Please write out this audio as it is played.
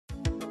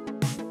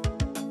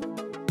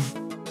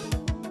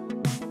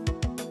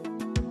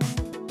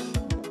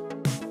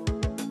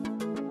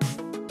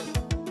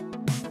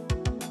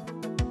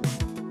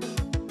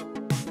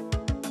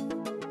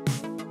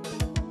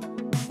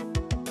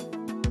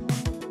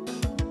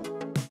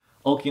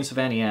Oki and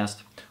Savannah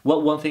asked,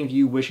 what one thing do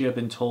you wish you had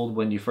been told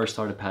when you first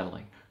started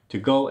paddling? To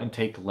go and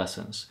take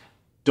lessons.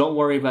 Don't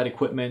worry about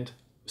equipment.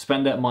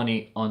 Spend that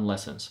money on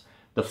lessons.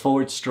 The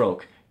forward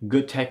stroke,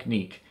 good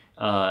technique,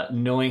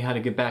 knowing how to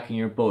get back in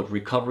your boat,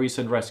 recoveries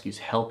and rescues,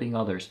 helping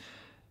others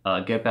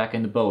get back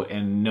in the boat,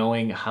 and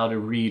knowing how to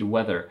read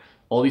weather.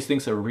 All these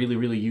things are really,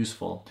 really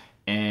useful.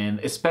 And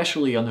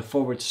especially on the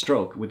forward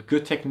stroke, with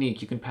good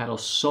technique, you can paddle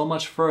so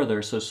much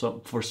further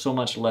for so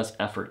much less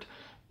effort.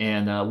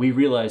 And we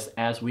realized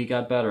as we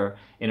got better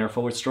in our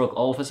forward stroke,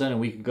 all of a sudden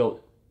we could go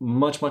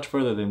much, much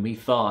further than we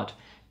thought,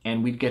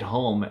 and we'd get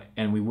home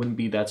and we wouldn't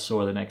be that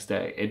sore the next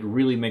day. It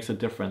really makes a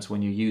difference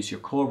when you use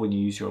your core, when you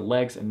use your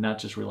legs, and not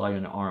just rely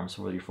on your arms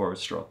for your forward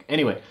stroke.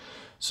 Anyway,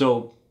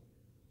 so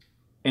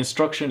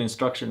instruction,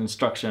 instruction,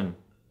 instruction.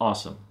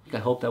 Awesome. I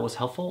hope that was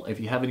helpful. If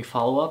you have any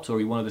follow-ups or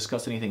you want to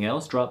discuss anything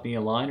else, drop me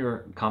a line or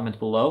comment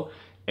below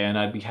and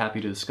I'd be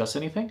happy to discuss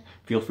anything.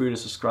 Feel free to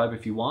subscribe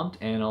if you want,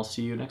 and I'll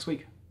see you next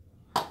week.